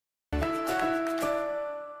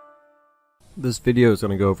This video is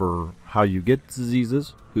going to go over how you get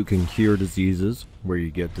diseases, who can cure diseases, where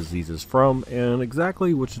you get diseases from, and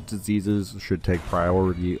exactly which diseases should take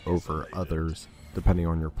priority over others, depending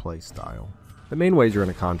on your play style. The main ways you're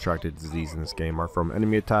going to contract a disease in this game are from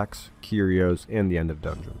enemy attacks, curios, and the end of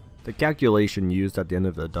dungeon. The calculation used at the end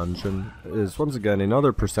of the dungeon is once again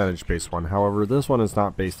another percentage based one, however this one is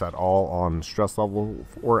not based at all on stress level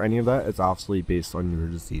or any of that, it's obviously based on your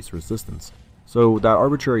disease resistance. So that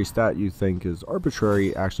arbitrary stat you think is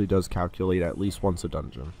arbitrary actually does calculate at least once a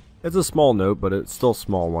dungeon. It's a small note, but it's still a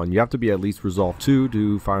small one. You have to be at least resolve 2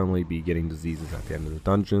 to finally be getting diseases at the end of the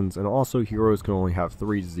dungeons, and also heroes can only have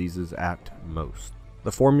 3 diseases at most.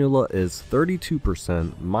 The formula is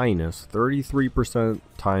 32% minus 33%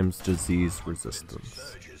 times disease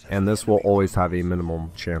resistance. And this will always have a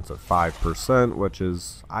minimum chance of 5%, which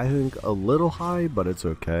is, I think, a little high, but it's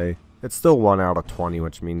okay. It's still 1 out of 20,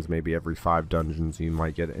 which means maybe every 5 dungeons you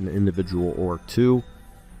might get an individual or 2,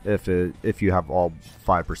 if you have all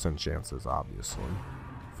 5% chances, obviously.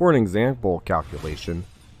 For an example calculation,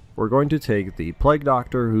 we're going to take the Plague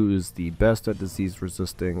Doctor, who is the best at disease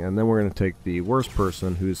resisting, and then we're going to take the worst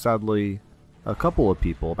person, who is sadly a couple of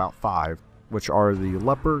people, about 5, which are the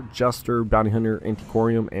Leper, Jester, Bounty Hunter,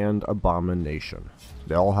 Anticorium, and Abomination.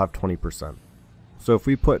 They all have 20%. So if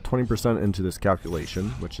we put 20% into this calculation,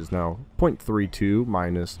 which is now 0.32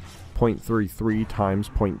 minus 0.33 times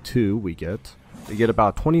 0.2 we get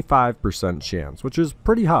about 25% chance, which is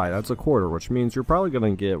pretty high. That's a quarter, which means you're probably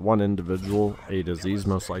going to get one individual a disease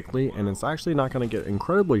most likely, and it's actually not going to get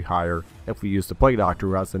incredibly higher if we use the Plague Doctor,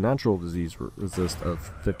 who has the natural disease resist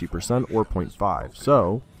of 50% or 0.5.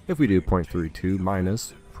 So if we do 0.32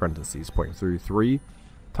 minus parentheses 0.33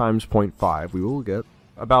 times 0.5, we will get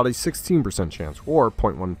about a 16% chance, or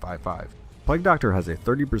 0.155. Plague Doctor has a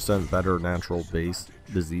 30% better natural base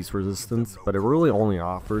disease resistance, but it really only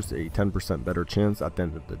offers a 10% better chance at the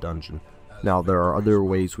end of the dungeon. Now there are other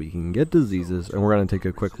ways we can get diseases, and we're going to take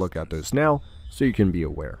a quick look at those now, so you can be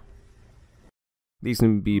aware. These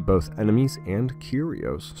can be both enemies and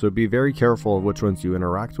curios, so be very careful of which ones you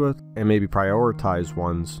interact with, and maybe prioritize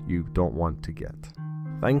ones you don't want to get.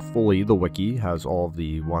 Thankfully, the wiki has all of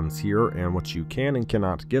the ones here and what you can and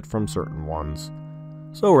cannot get from certain ones.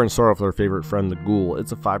 So we're going to start off with our favorite friend, the Ghoul.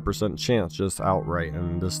 It's a 5% chance just outright,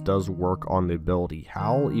 and this does work on the ability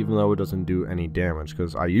Howl, even though it doesn't do any damage,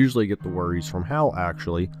 because I usually get the worries from Howl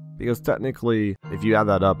actually, because technically, if you add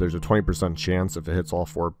that up, there's a 20% chance if it hits all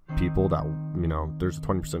 4 people that, there's a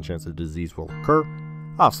 20% chance a disease will occur.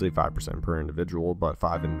 Obviously 5% per individual, but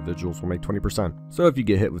 5 individuals will make 20%. So if you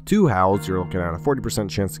get hit with 2 Howls, you're looking at a 40%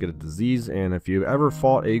 chance to get a disease, and if you've ever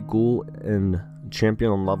fought a Ghoul in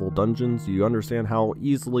champion level dungeons, you understand how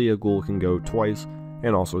easily a Ghoul can go twice,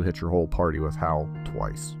 and also hit your whole party with Howl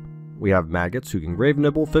twice. We have Maggots who can Grave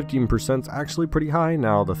Nibble. 15% is actually pretty high.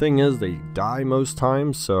 Now the thing is, they die most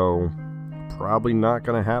times, so probably not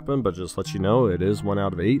going to happen, but just let you know, it is 1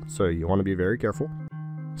 out of 8, so you want to be very careful.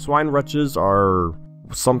 Swine Wretches are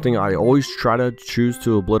something I always try to choose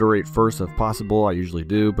to obliterate first if possible. I usually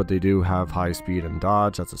do, but they do have high speed and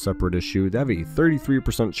dodge. That's a separate issue. They have a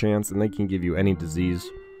 33% chance, and they can give you any disease.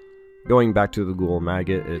 Going back to the Ghoul and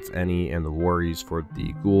Maggot, it's any and the Worries for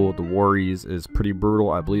the Ghoul. The Worries is pretty brutal.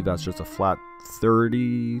 I believe that's just a flat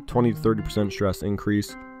 20 to 30% stress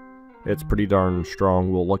increase. It's pretty darn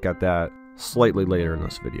strong. We'll look at that slightly later in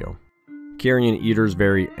this video. Carrion Eater is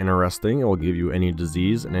very interesting. It will give you any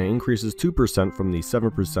disease, and it increases 2% from the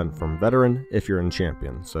 7% from Veteran if you're in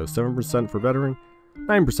Champion. So 7% for Veteran,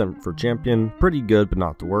 9% for Champion. Pretty good, but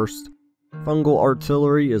not the worst. Fungal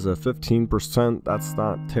Artillery is a 15%. That's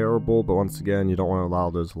not terrible, but once again, you don't want to allow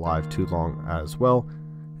those alive too long as well.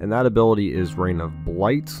 And that ability is Reign of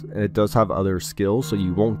Blight. And it does have other skills, so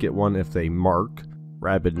you won't get one if they mark.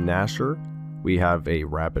 Rabid Gnasher. We have a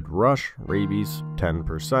Rapid Rush, Rabies,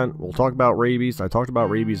 10%. We'll talk about Rabies. I talked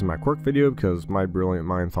about Rabies in my quirk video because my brilliant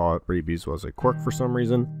mind thought Rabies was a quirk for some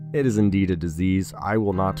reason. It is indeed a disease. I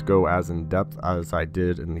will not go as in depth as I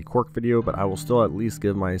did in the quirk video, but I will still at least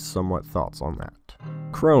give my somewhat thoughts on that.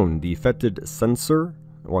 Crone, the Fetid Censor.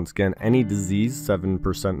 Once again, any disease,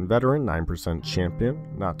 7% Veteran, 9%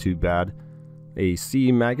 Champion. Not too bad. A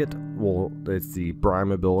Sea Maggot, well, it's the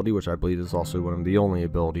Brime ability, which I believe is also one of the only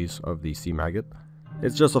abilities of the Sea Maggot.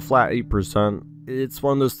 It's just a flat 8%. It's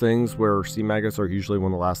one of those things where Sea Maggots are usually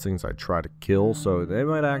one of the last things I try to kill, so they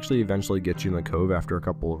might actually eventually get you in the cove after a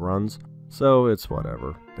couple of runs, so it's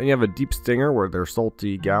whatever. Then you have a Deep Stinger, where they're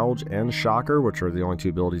Salty Gouge and Shocker, which are the only 2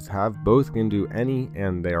 abilities to have. Both can do any,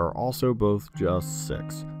 and they are also both just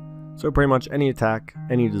 6. So pretty much any attack,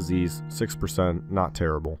 any disease, 6%, not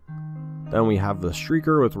terrible. Then we have the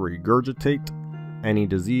Shrieker with Regurgitate. any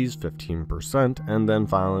disease 15%, and then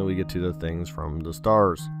finally we get to the things from the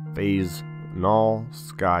stars. Phase Null,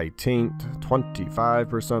 Sky Taint,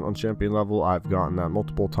 25% on champion level. I've gotten that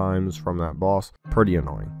multiple times from that boss. Pretty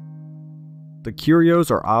annoying. The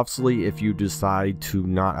curios are obviously if you decide to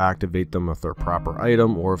not activate them with their proper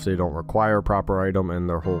item, or if they don't require a proper item and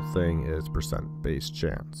their whole thing is percent-based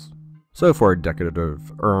chance. So for a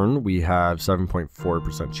decorative urn, we have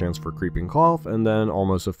 7.4% chance for Creeping Cough, and then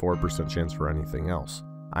almost a 4% chance for anything else.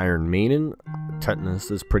 Iron Maiden,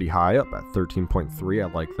 tetanus is pretty high up at 13.3,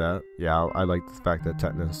 I like that. Yeah, I like the fact that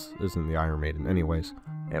tetanus is in the Iron Maiden anyways.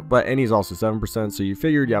 But Any's also 7%, so you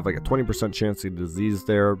figured you have like a 20% chance of disease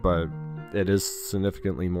there, but it is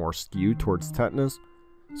significantly more skewed towards tetanus.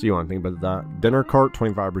 So you want to think about that. Dinner cart,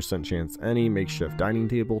 25% chance any. Makeshift dining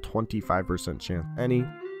table, 25% chance any.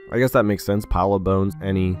 I guess that makes sense. Pile of bones,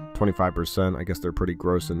 any, 25%. I guess they're pretty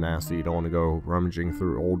gross and nasty. You don't want to go rummaging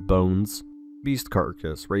through old bones. Beast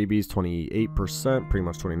carcass, rabies, 28%, pretty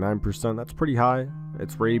much 29%. That's pretty high.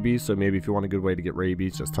 It's rabies, so maybe if you want a good way to get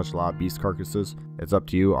rabies, just touch a lot of beast carcasses. It's up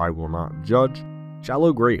to you. I will not judge.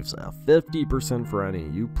 Shallow graves, 50% for any.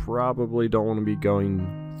 You probably don't want to be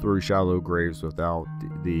going through shallow graves without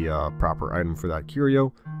the proper item for that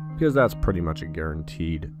curio, because that's pretty much a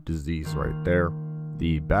guaranteed disease right there.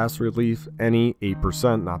 The bas relief, any,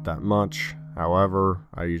 8%, not that much. However,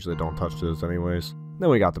 I usually don't touch those anyways. Then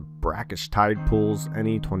we got the brackish tide pools,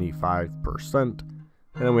 any, 25%. And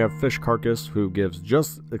then we have fish carcass, who gives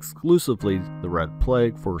just exclusively the red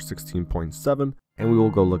plague for 16.7, and we will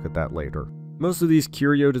go look at that later. Most of these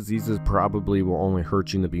curio diseases probably will only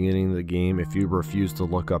hurt you in the beginning of the game if you refuse to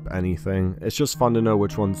look up anything. It's just fun to know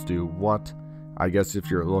which ones do what. I guess if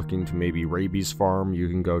you're looking to maybe rabies farm, you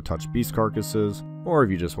can go touch beast carcasses, or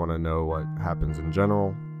if you just want to know what happens in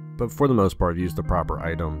general. But for the most part, if you use the proper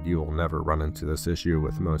item, you will never run into this issue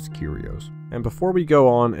with most curios. And before we go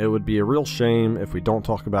on, it would be a real shame if we don't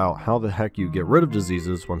talk about how the heck you get rid of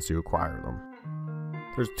diseases once you acquire them.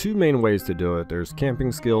 There's two main ways to do it. There's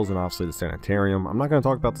camping skills and obviously the sanitarium. I'm not going to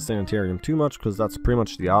talk about the sanitarium too much because that's pretty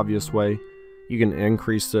much the obvious way. You can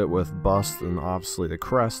increase it with bust and obviously the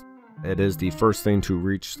crest. It is the first thing to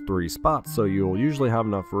reach 3 spots, so you'll usually have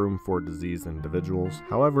enough room for diseased individuals.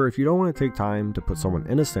 However, if you don't want to take time to put someone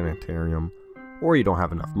in a sanitarium, or you don't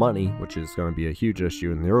have enough money, which is going to be a huge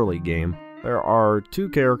issue in the early game, there are 2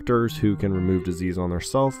 characters who can remove disease on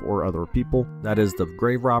themselves or other people. That is the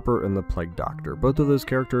Grave Robber and the Plague Doctor. Both of those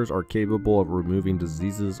characters are capable of removing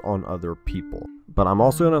diseases on other people. But I'm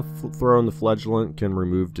also going to throw in the Flagellant can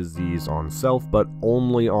remove disease on self, but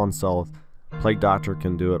only on self. Plague Doctor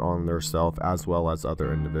can do it on their self as well as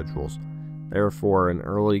other individuals. Therefore, in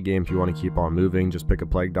early game, if you want to keep on moving, just pick a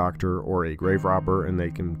Plague Doctor or a Grave Robber and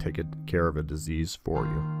they can take care of a disease for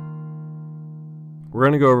you. We're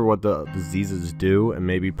going to go over what the diseases do and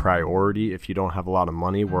maybe priority if you don't have a lot of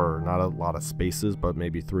money, or not a lot of spaces, but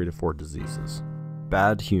maybe 3 to 4 diseases.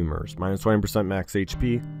 Bad humors, minus 20% max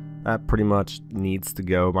HP. That pretty much needs to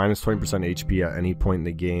go. Minus 20% HP at any point in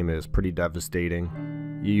the game is pretty devastating.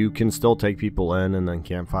 You can still take people in and then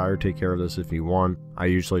campfire, take care of this if you want. I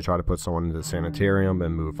usually try to put someone into the sanitarium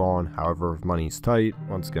and move on. However, if money's tight,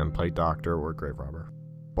 once again, Plague Doctor or Grave Robber.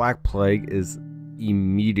 Black Plague is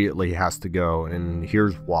immediately has to go, and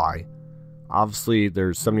here's why. Obviously,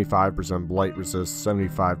 there's 75% blight resist,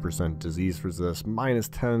 75% disease resist, minus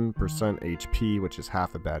 10% HP, which is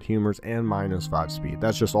half of bad humors, and minus 5 speed.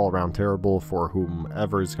 That's just all around terrible for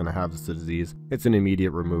whomever is going to have this disease. It's an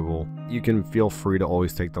immediate removal. You can feel free to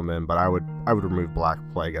always take them in, but I would remove Black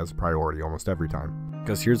Plague as a priority almost every time.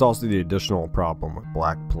 Because here's also the additional problem with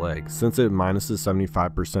Black Plague. Since it minuses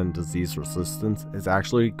 75% disease resistance, it's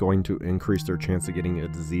actually going to increase their chance of getting a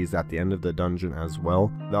disease at the end of the dungeon as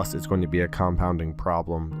well. Thus, it's going to be a compounding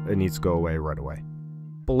problem. It needs to go away right away.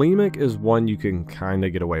 Bulimic is one you can kind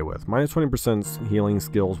of get away with. Minus 20% healing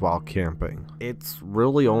skills while camping. It's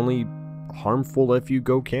really only harmful if you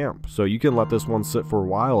go camp, so you can let this one sit for a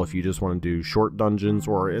while if you just want to do short dungeons,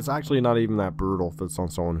 or it's actually not even that brutal if it's on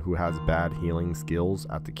someone who has bad healing skills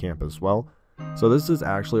at the camp as well. So this is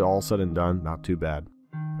actually all said and done not too bad.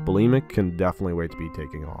 Bulimic can definitely wait to be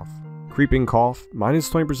taking off. Creeping Cough, minus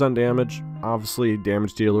 20% damage. Obviously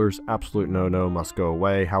damage dealers, absolute no-no, must go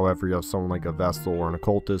away. However, you have someone like a Vestal or an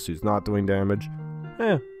Occultist who's not doing damage,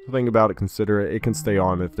 think about it, consider it. It can stay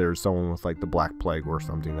on if there's someone with like the Black Plague or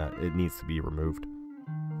something that it needs to be removed.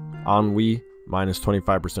 Ennui, minus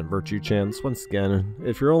 25% virtue chance. Once again,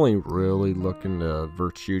 if you're only really looking to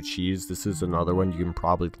virtue cheese, this is another one you can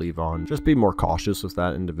probably leave on. Just be more cautious with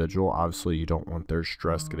that individual. Obviously, you don't want their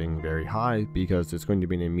stress getting very high because it's going to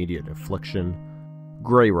be an immediate affliction.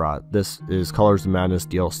 Grey Rot. This is Colors of Madness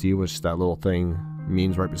DLC, which is that little thing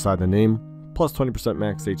means right beside the name, plus 20%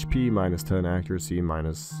 max HP, minus 10 accuracy,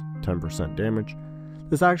 minus 10% damage.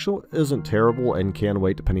 This actual isn't terrible and can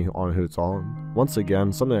wait depending on who it's on. Once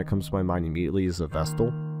again, something that comes to my mind immediately is a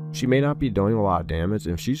Vestal. She may not be doing a lot of damage,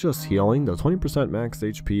 and if she's just healing, the 20% max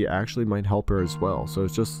HP actually might help her as well, so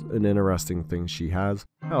it's just an interesting thing she has.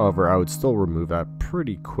 However, I would still remove that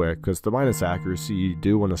pretty quick, because the minus accuracy, you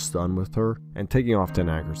do want to stun with her, and taking off 10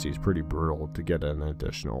 accuracy is pretty brutal to get an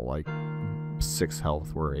additional, like, 6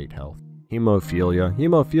 health or 8 health. Hemophilia.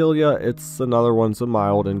 Hemophilia, it's another one, it's a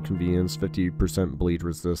mild inconvenience, 50% bleed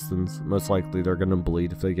resistance. Most likely they're going to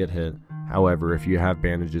bleed if they get hit. However, if you have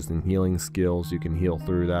bandages and healing skills, you can heal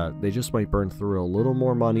through that. They just might burn through a little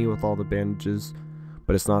more money with all the bandages,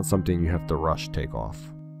 but it's not something you have to rush take off.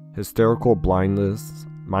 Hysterical blindness,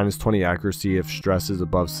 minus 20 accuracy if stress is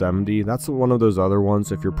above 70. That's one of those other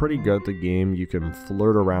ones. If you're pretty good at the game, you can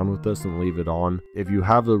flirt around with this and leave it on. If you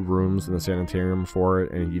have the rooms in the sanitarium for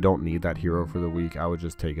it and you don't need that hero for the week, I would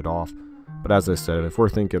just take it off. But as I said, if we're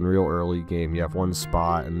thinking real early game, you have one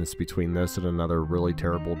spot and it's between this and another really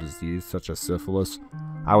terrible disease such as syphilis,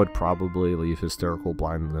 I would probably leave hysterical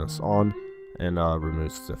blindness on and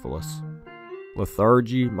remove syphilis.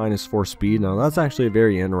 Lethargy, minus 4 speed. Now that's actually a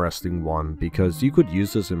very interesting one because you could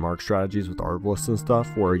use this in mark strategies with arbalists and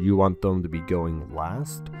stuff where you want them to be going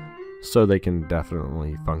last so they can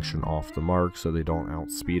definitely function off the mark so they don't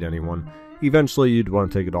outspeed anyone. Eventually you'd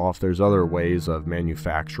want to take it off. There's other ways of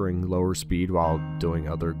manufacturing lower speed while doing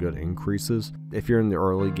other good increases. If you're in the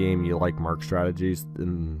early game, you like mark strategies,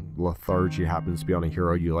 and lethargy happens to be on a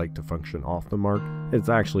hero you like to function off the mark, it's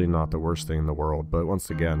actually not the worst thing in the world, but once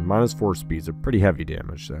again, minus 4 speed's a pretty heavy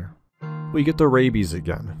damage there. We get the rabies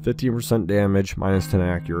again, 15% damage, minus 10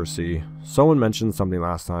 accuracy. Someone mentioned something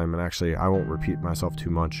last time, and actually I won't repeat myself too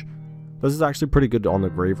much. This is actually pretty good on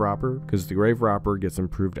the Grave Rapper, because the Grave Rapper gets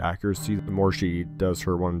improved accuracy the more she does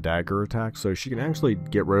her one dagger attack, so she can actually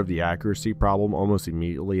get rid of the accuracy problem almost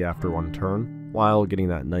immediately after one turn, while getting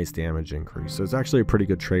that nice damage increase. So it's actually a pretty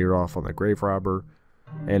good trade-off on the Grave Robber,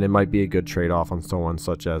 and it might be a good trade-off on someone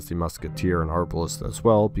such as the Musketeer and Arbalist as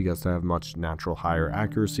well, because they have much natural higher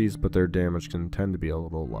accuracies, but their damage can tend to be a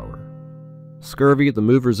little lower. Scurvy, the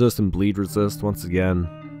move resist and bleed resist, once again,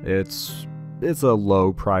 it's a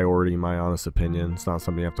low priority in my honest opinion. It's not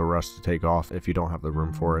something you have to rush to take off if you don't have the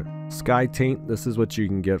room for it. Sky Taint, this is what you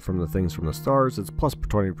can get from the things from the stars. It's plus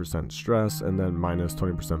 20% stress and then minus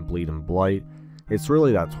 20% bleed and blight. It's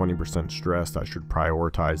really that 20% stress that should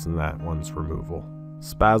prioritize in that one's removal.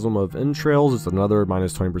 Spasm of Entrails is another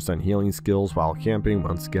minus 20% healing skills while camping.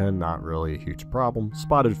 Once again, not really a huge problem.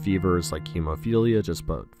 Spotted Fever is like Hemophilia, just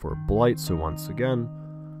but for blight, so once again,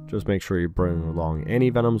 just make sure you bring along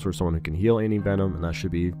anti-venoms or someone who can heal anti-venom, and that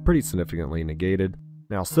should be pretty significantly negated.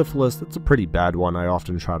 Now syphilis, it's a pretty bad one. I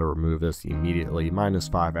often try to remove this immediately. Minus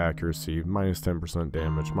 5 accuracy, minus 10%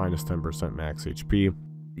 damage, minus 10% max HP.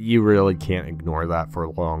 You really can't ignore that for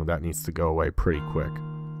long. That needs to go away pretty quick.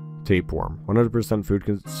 Tapeworm, 100% food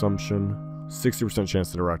consumption, 60%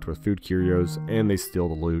 chance to interact with food curios, and they steal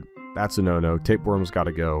the loot. That's a no-no. Tapeworm's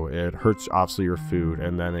gotta go. It hurts obviously your food,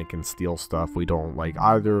 and then it can steal stuff. We don't like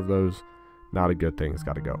either of those. Not a good thing. It's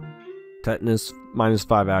gotta go. Tetanus, minus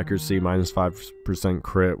 5 accuracy, minus 5%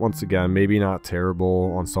 crit. Once again, maybe not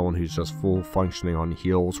terrible on someone who's just full functioning on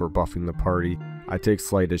heals or buffing the party. I take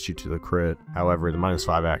slight issue to the crit. However, the minus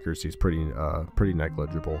 5 accuracy is pretty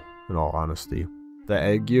negligible in all honesty. The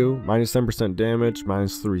Ague, minus 10% damage,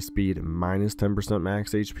 minus 3 speed, and minus 10%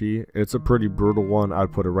 max HP. It's a pretty brutal one.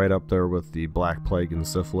 I'd put it right up there with the Black Plague and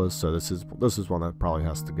Syphilis, so this is one that probably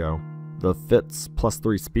has to go. The Fits, plus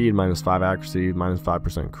 3 speed, minus 5 accuracy, minus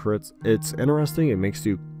 5% crits. It's interesting, it makes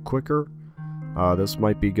you quicker. This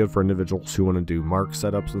might be good for individuals who want to do mark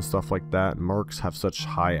setups and stuff like that. Marks have such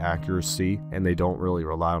high accuracy, and they don't really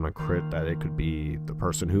rely on a crit that it could be the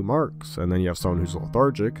person who marks. And then you have someone who's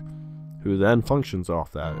lethargic, who then functions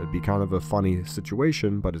off that. It'd be kind of a funny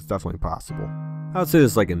situation, but it's definitely possible. I would say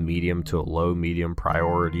this is like a medium to a low medium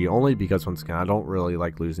priority, only because once again I don't really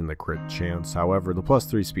like losing the crit chance. However, the plus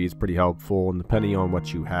 3 speed is pretty helpful, and depending on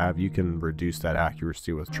what you have, you can reduce that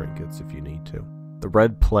accuracy with trinkets if you need to. The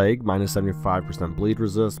Red Plague, minus 75% bleed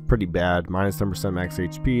resist, pretty bad, minus 10% max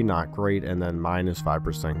HP, not great, and then minus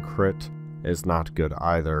 5% crit is not good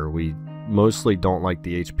either. We mostly don't like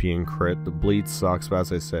the HP and crit. The bleed sucks, but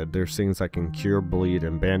as I said, there's things that can cure bleed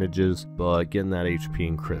and bandages, but getting that HP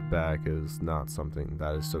and crit back is not something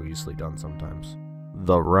that is so easily done sometimes.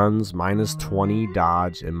 The runs, minus 20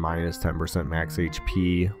 dodge and minus 10% max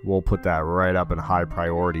HP. We'll put that right up in high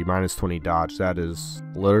priority. Minus 20 dodge, that is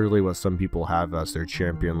literally what some people have as their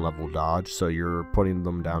champion level dodge, so you're putting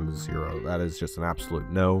them down to 0. That is just an absolute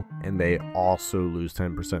no. And they also lose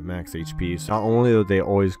 10% max HP, so not only are they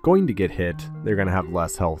always going to get hit, they're going to have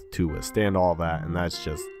less health to withstand all that, and that's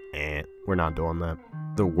just we're not doing that.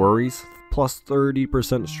 The worries, plus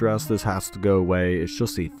 30% stress, this has to go away. It's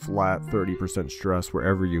just a flat 30% stress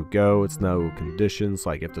wherever you go. It's no conditions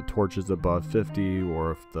like if the torch is above 50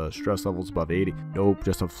 or if the stress level is above 80. Nope,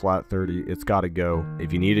 just a flat 30. It's got to go.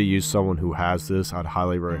 If you need to use someone who has this, I'd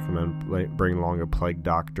highly recommend bringing along a plague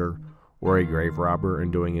doctor or a grave robber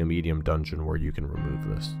and doing a medium dungeon where you can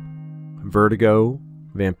remove this. Vertigo,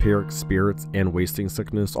 vampiric spirits, and wasting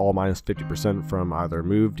sickness, all minus 50% from either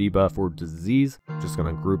move, debuff, or disease. Just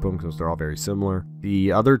gonna group them because they're all very similar.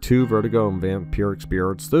 The other two, vertigo and vampiric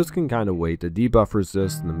spirits, those can kind of wait. The debuff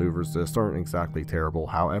resist and the move resist aren't exactly terrible.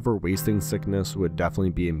 However, wasting sickness would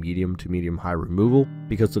definitely be a medium to medium high removal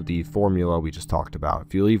because of the formula we just talked about.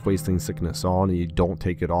 If you leave wasting sickness on and you don't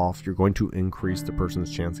take it off, you're going to increase the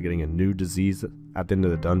person's chance of getting a new disease at the end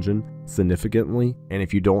of the dungeon significantly, and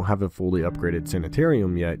if you don't have a fully upgraded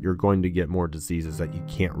sanitarium yet, you're going to get more diseases that you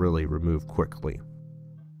can't really remove quickly.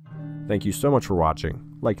 Thank you so much for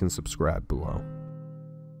watching. Like and subscribe below.